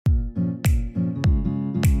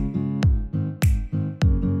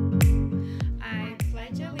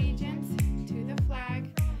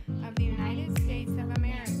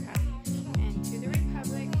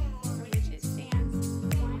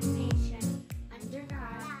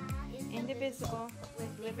indivisible,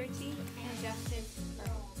 with liberty and justice for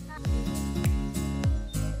all.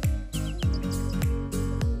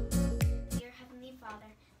 Dear Heavenly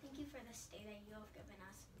Father, thank you for this day that you have given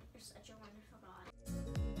us. You're such a wonderful God.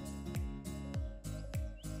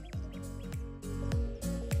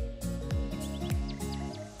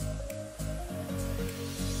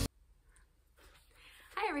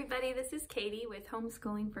 Hi everybody, this is Katie with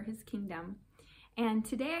Homeschooling for His Kingdom. And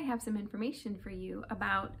today I have some information for you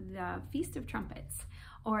about the Feast of Trumpets,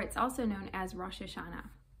 or it's also known as Rosh Hashanah.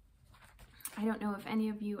 I don't know if any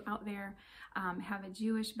of you out there have a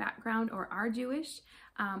Jewish background or are Jewish,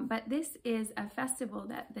 but this is a festival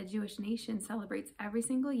that the Jewish nation celebrates every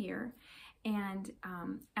single year. And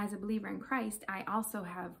as a believer in Christ, I also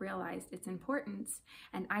have realized its importance,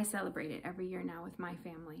 and I celebrate it every year now with my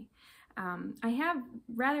family. I have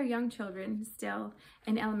rather young children still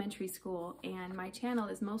in elementary school, and my channel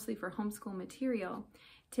is mostly for homeschool material.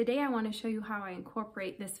 Today I want to show you how I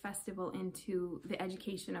incorporate this festival into the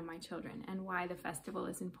education of my children and why the festival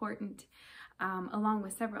is important, along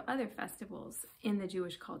with several other festivals in the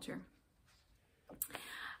Jewish culture.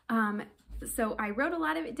 So I wrote a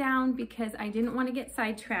lot of it down because I didn't want to get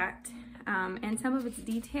sidetracked, and some of it's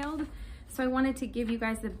detailed. So I wanted to give you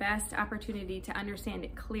guys the best opportunity to understand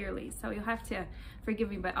it clearly. So you'll have to forgive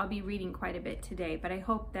me, but I'll be reading quite a bit today, but I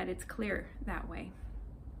hope that it's clear that way.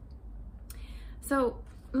 So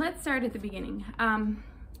let's start at the beginning.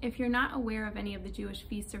 If you're not aware of any of the Jewish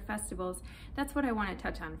feasts or festivals, that's what I want to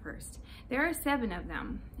touch on first. There are 7 of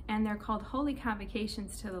them, and they're called holy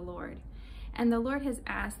convocations to the Lord. And the Lord has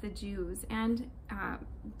asked the Jews and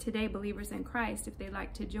today believers in Christ, if they'd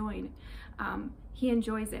like to join, He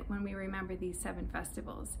enjoys it when we remember these 7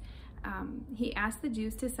 festivals. He asked the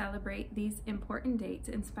Jews to celebrate these important dates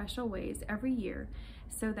in special ways every year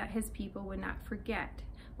so that His people would not forget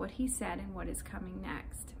what He said and what is coming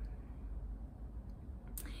next.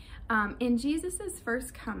 In Jesus'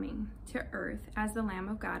 first coming to earth as the Lamb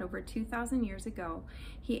of God over 2,000 years ago,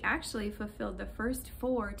 He actually fulfilled the first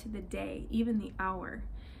 4 to the day, even the hour,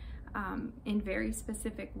 in very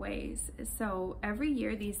specific ways. So every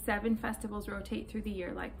year, these 7 festivals rotate through the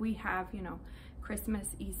year, like we have,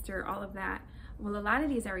 Christmas, Easter, all of that. Well, a lot of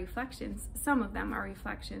these are reflections. Some of them are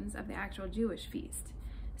reflections of the actual Jewish feast.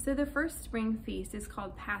 So the first spring feast is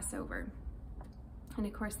called Passover. And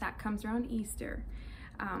of course, that comes around Easter.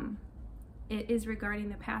 It is regarding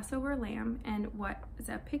the Passover lamb and what is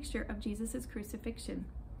a picture of Jesus's crucifixion.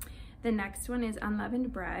 The next one is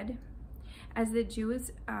unleavened bread. As the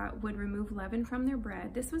Jews would remove leaven from their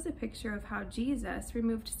bread, this was a picture of how Jesus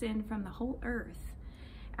removed sin from the whole earth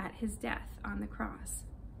at His death on the cross.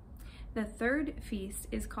 The third feast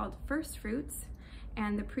is called First Fruits,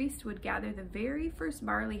 and the priest would gather the very first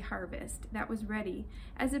barley harvest that was ready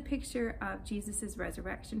as a picture of Jesus's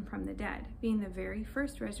resurrection from the dead, being the very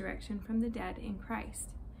first resurrection from the dead in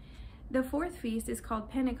Christ. The fourth feast is called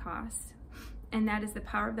Pentecost, and that is the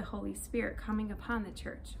power of the Holy Spirit coming upon the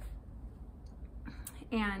church.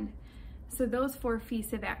 And so those 4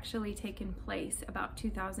 feasts have actually taken place about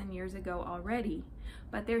 2,000 years ago already,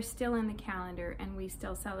 but they're still in the calendar and we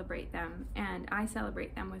still celebrate them, and I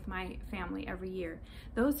celebrate them with my family every year.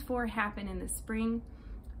 Those 4 happen in the spring.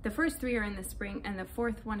 The first 3 are in the spring, and the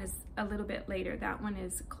 4th one is a little bit later. That one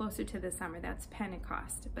is closer to the summer. That's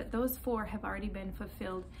Pentecost. But those 4 have already been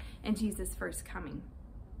fulfilled in Jesus' first coming.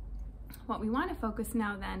 What we want to focus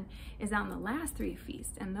now then is on the last 3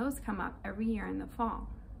 feasts, and those come up every year in the fall.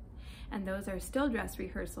 And those are still dress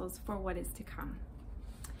rehearsals for what is to come.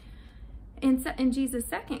 In Jesus'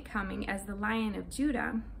 second coming as the Lion of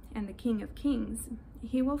Judah and the King of Kings,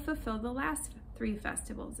 He will fulfill the last 3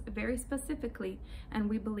 festivals very specifically, and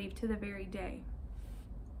we believe to the very day.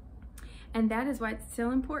 And that is why it's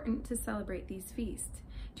still important to celebrate these feasts,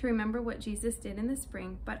 to remember what Jesus did in the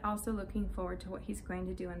spring, but also looking forward to what He's going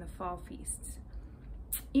to do in the fall feasts.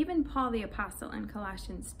 Even Paul the Apostle in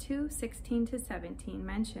Colossians 2:16-17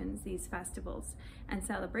 mentions these festivals and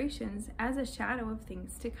celebrations as a shadow of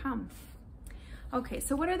things to come. Okay,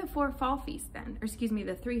 so what are the 4 fall feasts then? Or excuse me,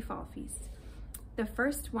 the 3 fall feasts. The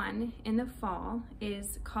first one in the fall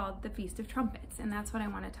is called the Feast of Trumpets, and that's what I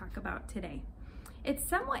want to talk about today. It's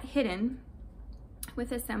somewhat hidden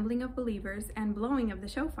with assembling of believers and blowing of the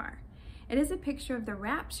shofar. It is a picture of the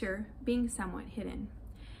rapture being somewhat hidden,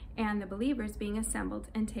 and the believers being assembled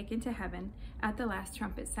and taken to heaven at the last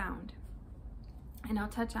trumpet sound. And I'll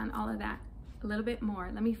touch on all of that a little bit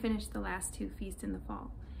more. Let me finish the last 2 feasts in the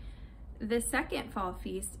fall. The second fall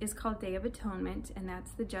feast is called Day of Atonement, and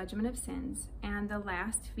that's the judgment of sins. And the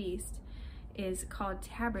last feast is called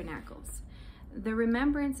Tabernacles, the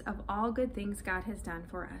remembrance of all good things God has done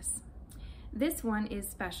for us. This one is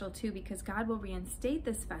special too because God will reinstate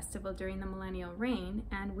this festival during the millennial reign,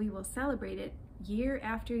 and we will celebrate it year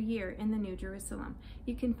after year in the New Jerusalem.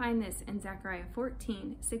 You can find this in Zechariah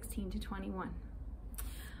 14:16-21.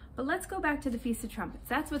 But let's go back to the Feast of Trumpets.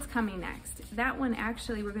 That's what's coming next. That one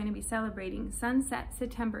actually we're going to be celebrating sunset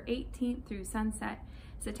September 18th through sunset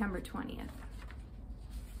September 20th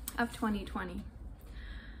of 2020.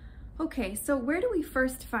 Okay, so where do we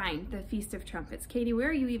first find the Feast of Trumpets? Katie, where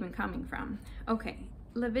are you even coming from? Okay,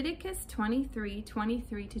 Leviticus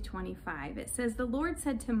 23:23-25. It says, "The Lord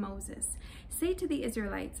said to Moses, say to the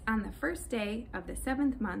Israelites, on the first day of the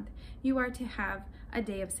 7th month, you are to have a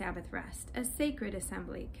day of Sabbath rest, a sacred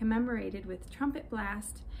assembly, commemorated with trumpet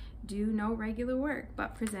blast. Do no regular work,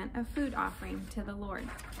 but present a food offering to the Lord."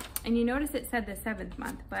 And you notice it said the 7th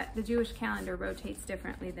month, but the Jewish calendar rotates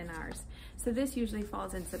differently than ours. So this usually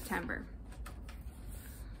falls in September.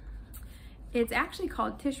 It's actually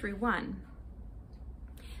called Tishri 1.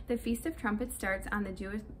 The Feast of Trumpets starts on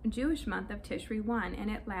the Jewish month of Tishri 1,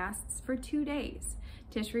 and it lasts for 2 days,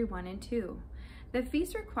 Tishri 1 and 2. The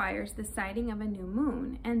feast requires the sighting of a new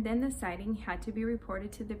moon, and then the sighting had to be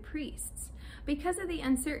reported to the priests. Because of the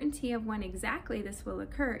uncertainty of when exactly this will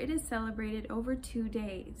occur, it is celebrated over 2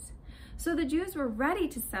 days. So the Jews were ready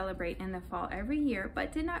to celebrate in the fall every year,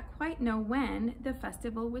 but did not quite know when the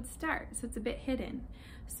festival would start, so it's a bit hidden.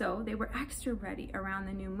 So they were extra ready around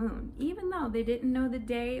the new moon, even though they didn't know the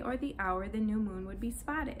day or the hour the new moon would be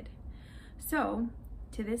spotted. So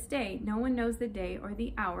to this day, no one knows the day or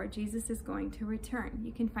the hour Jesus is going to return.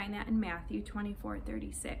 You can find that in Matthew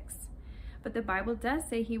 24:36. But the Bible does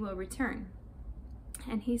say he will return.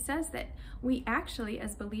 And he says that we actually,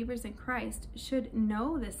 as believers in Christ, should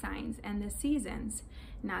know the signs and the seasons,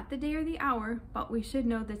 not the day or the hour, but we should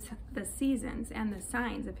know the seasons and the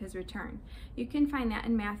signs of his return. You can find that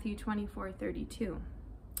in Matthew 24:32.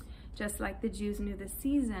 Just like the Jews knew the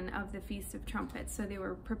season of the Feast of Trumpets, so they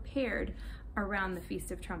were prepared around the Feast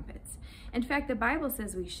of Trumpets. In fact, the Bible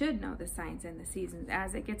says we should know the signs and the seasons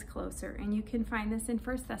as it gets closer, and you can find this in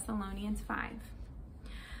 1 Thessalonians 5.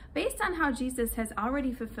 Based on how Jesus has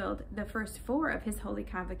already fulfilled the first 4 of his holy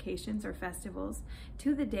convocations or festivals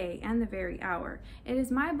to the day and the very hour, it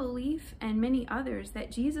is my belief and many others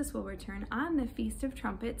that Jesus will return on the Feast of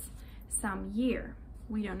Trumpets some year.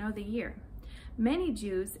 We don't know the year. Many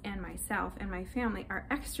Jews and myself and my family are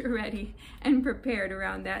extra ready and prepared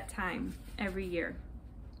around that time every year.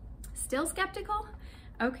 Still skeptical?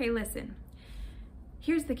 Okay, listen.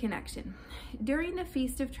 Here's the connection. During the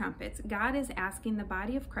Feast of Trumpets, God is asking the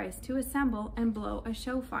body of Christ to assemble and blow a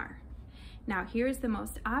shofar. Now, here's the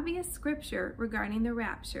most obvious scripture regarding the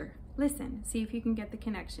rapture. Listen, see if you can get the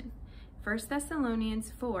connection. 1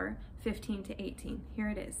 Thessalonians 4:15-18. Here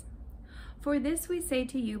it is. "For this we say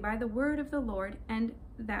to you by the word of the Lord, and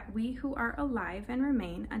that we who are alive and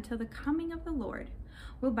remain until the coming of the Lord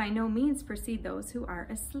will by no means precede those who are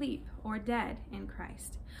asleep or dead in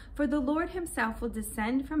Christ. For the Lord himself will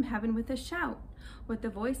descend from heaven with a shout, with the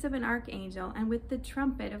voice of an archangel, and with the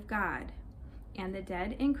trumpet of God. And the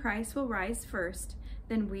dead in Christ will rise first.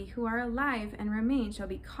 Then we who are alive and remain shall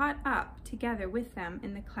be caught up together with them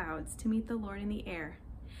in the clouds to meet the Lord in the air.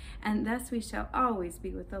 And thus we shall always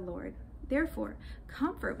be with the Lord. Therefore,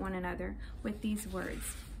 comfort one another with these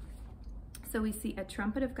words." So we see a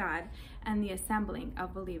trumpet of God and the assembling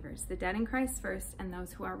of believers. The dead in Christ first, and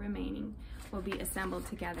those who are remaining will be assembled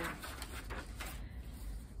together.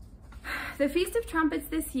 The Feast of Trumpets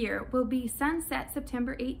this year will be sunset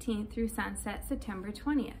September 18th through sunset September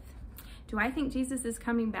 20th. Do I think Jesus is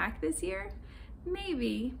coming back this year?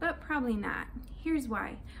 Maybe, but probably not. Here's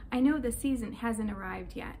why. I know the season hasn't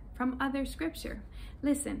arrived yet from other scripture.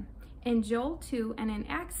 Listen, in Joel 2 and in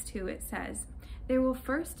Acts 2 it says, "There will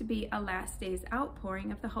first be a last day's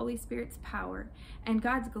outpouring of the Holy Spirit's power, and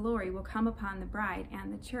God's glory will come upon the bride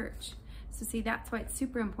and the church." So see, that's why it's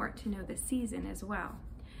super important to know the season as well.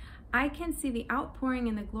 I can see the outpouring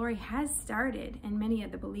and the glory has started in many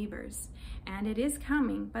of the believers, and it is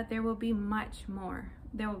coming, but there will be much more.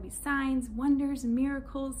 There will be signs, wonders,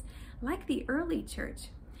 miracles, like the early church.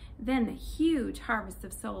 Then the huge harvest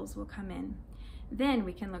of souls will come in. Then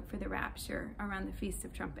we can look for the rapture around the Feast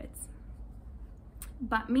of Trumpets.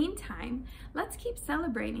 But meantime, let's keep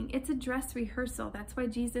celebrating. It's a dress rehearsal. That's why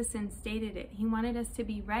Jesus instated it. He wanted us to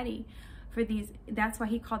be ready for these. That's why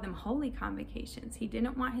he called them holy convocations. He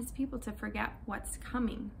didn't want his people to forget what's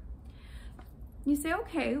coming. You say,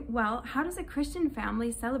 okay, well, how does a Christian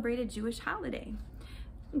family celebrate a Jewish holiday?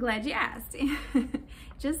 I'm glad you asked.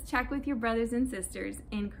 Just check with your brothers and sisters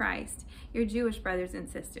in Christ, your Jewish brothers and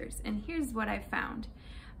sisters. And here's what I found.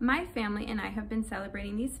 My family and I have been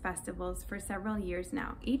celebrating these festivals for several years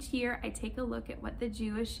now. Each year I take a look at what the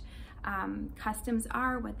Jewish customs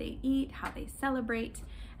are, what they eat, how they celebrate,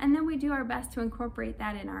 and then we do our best to incorporate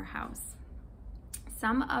that in our house.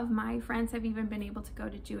 Some of my friends have even been able to go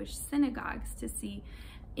to Jewish synagogues to see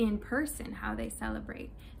in person how they celebrate.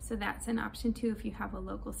 So that's an option too if you have a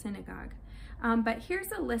local synagogue. But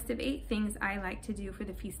here's a list of 8 things I like to do for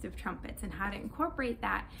the Feast of Trumpets and how to incorporate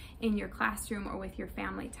that in your classroom or with your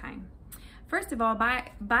family time. First of all,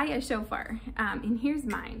 buy a shofar. And here's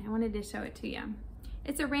mine. I wanted to show it to you.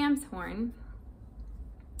 It's a ram's horn.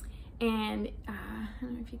 And I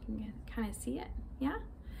don't know if you can kind of see it. Yeah?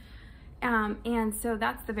 And so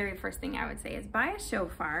that's the very first thing I would say is buy a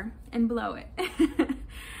shofar and blow it.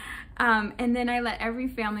 And then I let every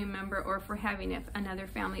family member, or if we're having another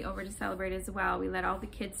family over to celebrate as well, we let all the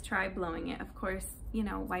kids try blowing it. Of course, you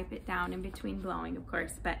know, wipe it down in between blowing, of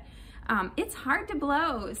course, but it's hard to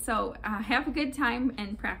blow, so have a good time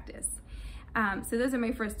and practice. So those are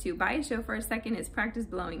my first 2. Buy a shofar. Second is practice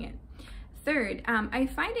blowing it. Third, I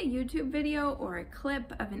find a YouTube video or a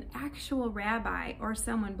clip of an actual rabbi or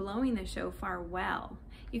someone blowing the shofar well.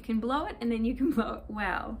 You can blow it and then you can blow it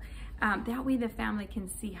well. That way the family can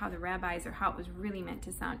see how the rabbis or how it was really meant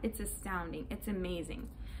to sound. It's astounding. It's amazing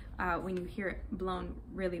when you hear it blown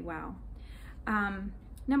really well.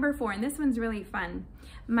 Number 4, and this one's really fun.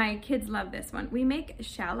 My kids love this one. We make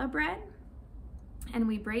challah bread and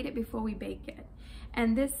we braid it before we bake it.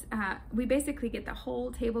 And this, we basically get the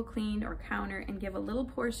whole table cleaned or counter and give a little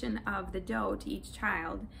portion of the dough to each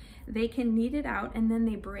child. They can knead it out and then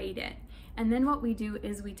they braid it. And then what we do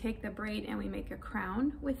is we take the braid and we make a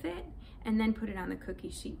crown with it and then put it on the cookie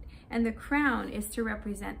sheet. And the crown is to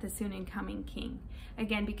represent the soon and coming King.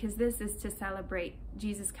 Again, because this is to celebrate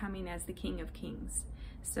Jesus coming as the King of Kings.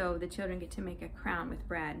 So the children get to make a crown with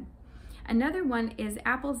bread. Another one is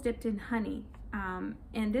apples dipped in honey.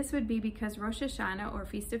 And this would be because Rosh Hashanah, or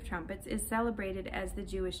Feast of Trumpets, is celebrated as the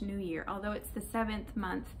Jewish New Year. Although it's the 7th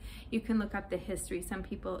month, you can look up the history. Some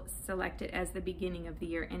people select it as the beginning of the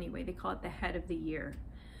year anyway. They call it the head of the year.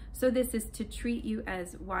 So this is to treat you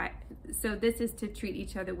as this is to treat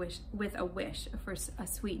each other with a wish for a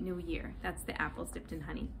sweet new year. That's the apples dipped in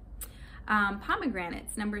honey.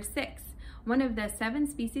 Pomegranates, number 6, one of the 7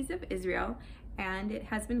 species of Israel, and it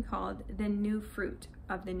has been called the new fruit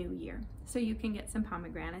of the new year. So you can get some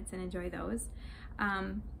pomegranates and enjoy those.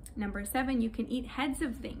 Number 7, you can eat heads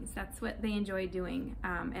of things. That's what they enjoy doing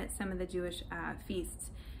at some of the Jewish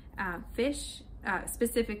feasts. Fish,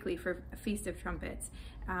 specifically for Feast of Trumpets.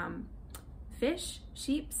 Fish,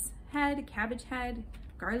 sheep's head, cabbage head,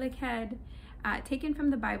 garlic head. Taken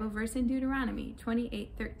from the Bible verse in Deuteronomy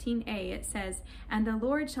 28:13a, it says, "And the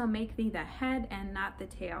Lord shall make thee the head and not the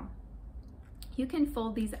tail." You can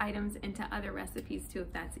fold these items into other recipes too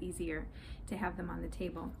if that's easier to have them on the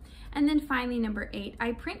table. And then finally, number 8,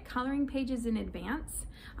 I print coloring pages in advance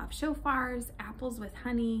of shofars, apples with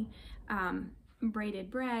honey, braided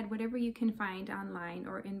bread, whatever you can find online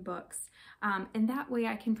or in books. And that way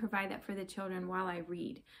I can provide that for the children while I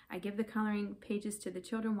read. I give the coloring pages to the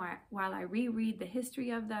children while I reread the history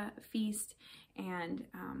of the feast, and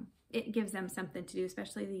it gives them something to do,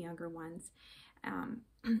 especially the younger ones.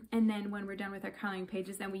 And then when we're done with our coloring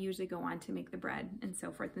pages, then we usually go on to make the bread and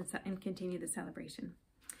so forth and continue the celebration.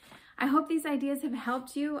 I hope these ideas have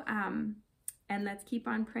helped you, and let's keep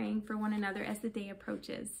on praying for one another as the day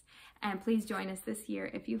approaches. And please join us this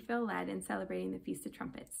year if you feel led in celebrating the Feast of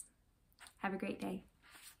Trumpets. Have a great day.